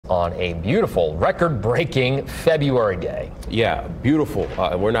on a beautiful, record-breaking February day. Yeah, beautiful.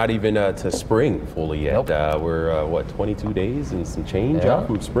 We're not even to spring fully yet. Nope. We're, 22 days and some change out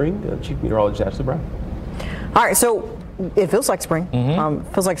from spring. Chief Meteorologist Ashley Brown. All right, so it feels like spring.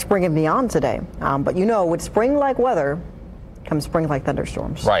 Feels like spring and beyond today. But you know, with spring-like weather comes spring-like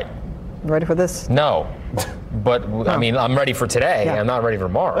thunderstorms. Right. You ready for this? No. But, I mean, I'm ready for today. Yeah. I'm not ready for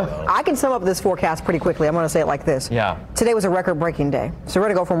tomorrow. I can sum up this forecast pretty quickly. I'm going to say it like this. Yeah. Today was a record-breaking day. So we're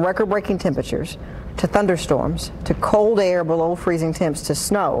going to go from record-breaking temperatures to thunderstorms to cold air below freezing temps to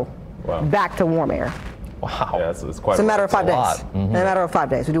snow back to warm air. Wow. Yeah, it's quite It's a matter of 5 days. Mm-hmm. In a matter of 5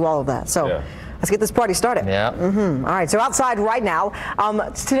 days, we do all of that. So let's get this party started. Yeah. All right, so outside right now,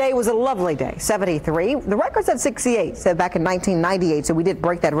 today was a lovely day, 73. The record said 68, said back in 1998, so we did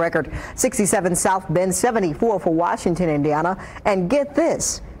break that record. 67 South Bend, 74 for Washington, Indiana. And get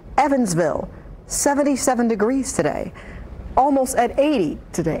this, Evansville, 77 degrees today, almost at 80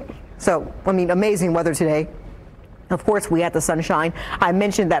 today. So, I mean, amazing weather today. Of course, we had the sunshine. I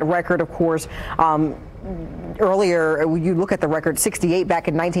mentioned that record, of course, earlier. You look at the record, 68 back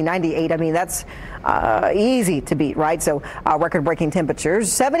in 1998. I mean, that's easy to beat, right? So record-breaking temperatures.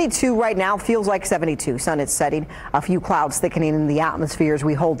 72 right now, feels like 72. Sun is setting. A few clouds thickening in the atmosphere as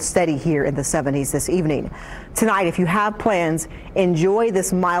we hold steady here in the 70s this evening. Tonight, if you have plans, enjoy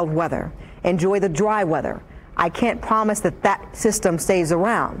this mild weather. Enjoy the dry weather. I can't promise that that system stays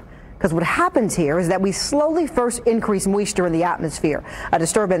around, because what happens here is that we slowly first increase moisture in the atmosphere. A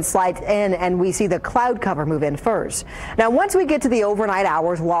disturbance slides in and we see the cloud cover move in first. Now, once we get to the overnight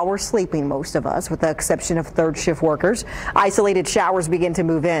hours while we're sleeping, most of us, with the exception of third shift workers, isolated showers begin to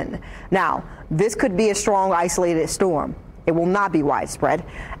move in. Now, this could be a strong isolated storm. It will not be widespread.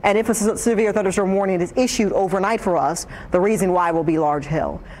 And if a severe thunderstorm warning is issued overnight for us, the reason why will be large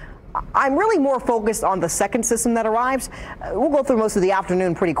hail. I'm really more focused on the second system that arrives. We'll go through most of the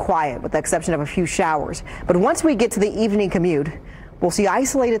afternoon pretty quiet, with the exception of a few showers. But once we get to the evening commute, we'll see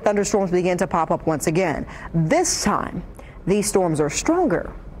isolated thunderstorms begin to pop up once again. This time, these storms are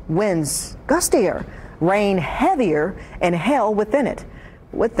stronger, winds gustier, rain heavier, and hail within it.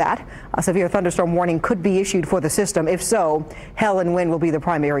 With that, a severe thunderstorm warning could be issued for the system. If so, hail and wind will be the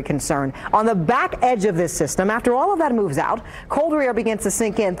primary concern. On the back edge of this system, after all of that moves out, colder air begins to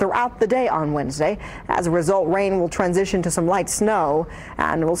sink in throughout the day on Wednesday. As a result, rain will transition to some light snow,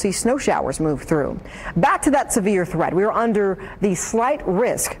 and we'll see snow showers move through. Back to that severe threat. We are under the slight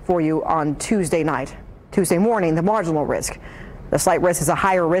risk for you on Tuesday night. Tuesday morning, the marginal risk. The slight risk is a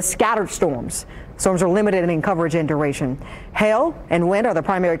higher risk, scattered storms. Storms are limited in coverage and duration. Hail and wind are the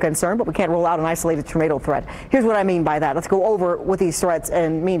primary concern, but we can't rule out an isolated tornado threat. Here's what I mean by that. Let's go over what these threats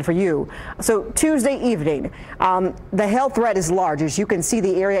and mean for you. So Tuesday evening, the hail threat is large. As you can see,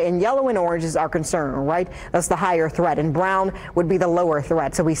 the area in yellow and orange is our concern, right? That's the higher threat, and brown would be the lower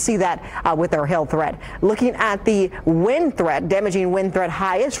threat. So we see that with our hail threat. Looking at the wind threat, damaging wind threat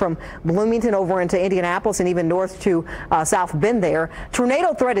highest from Bloomington over into Indianapolis and even north to South Bend there.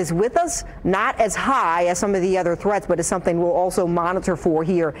 Tornado threat is with us, not as high as some of the other threats, but it's something we'll also monitor for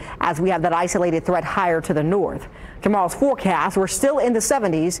here as we have that isolated threat higher to the north. Tomorrow's forecast, we're still in the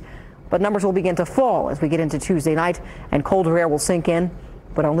 70s, but numbers will begin to fall as we get into Tuesday night, and colder air will sink in,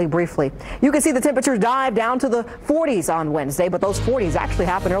 but only briefly. You can see the temperatures dive down to the 40s on Wednesday, but those 40s actually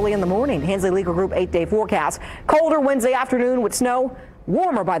happen early in the morning. Hensley Legal Group 8-day forecast. Colder Wednesday afternoon with snow,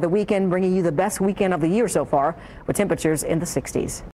 warmer by the weekend, bringing you the best weekend of the year so far with temperatures in the 60s.